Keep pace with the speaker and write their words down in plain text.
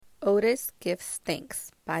Otis Gives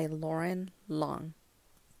Thanks by Lauren Long.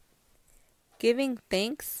 Giving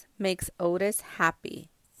thanks makes Otis happy.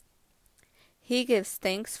 He gives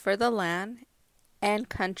thanks for the land and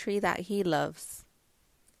country that he loves,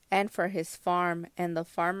 and for his farm and the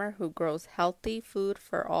farmer who grows healthy food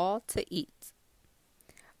for all to eat.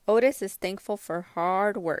 Otis is thankful for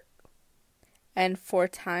hard work and for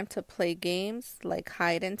time to play games like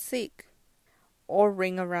hide and seek or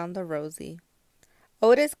ring around the rosy.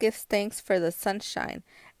 Otis gives thanks for the sunshine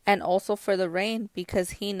and also for the rain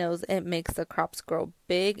because he knows it makes the crops grow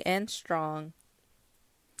big and strong.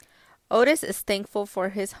 Otis is thankful for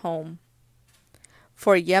his home,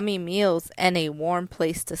 for yummy meals and a warm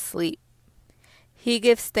place to sleep. He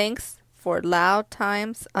gives thanks for loud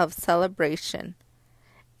times of celebration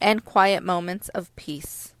and quiet moments of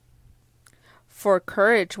peace, for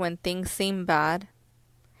courage when things seem bad,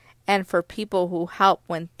 and for people who help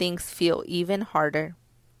when things feel even harder.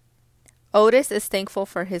 Otis is thankful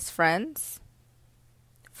for his friends,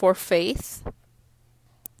 for faith,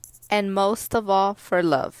 and most of all for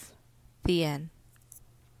love. The end.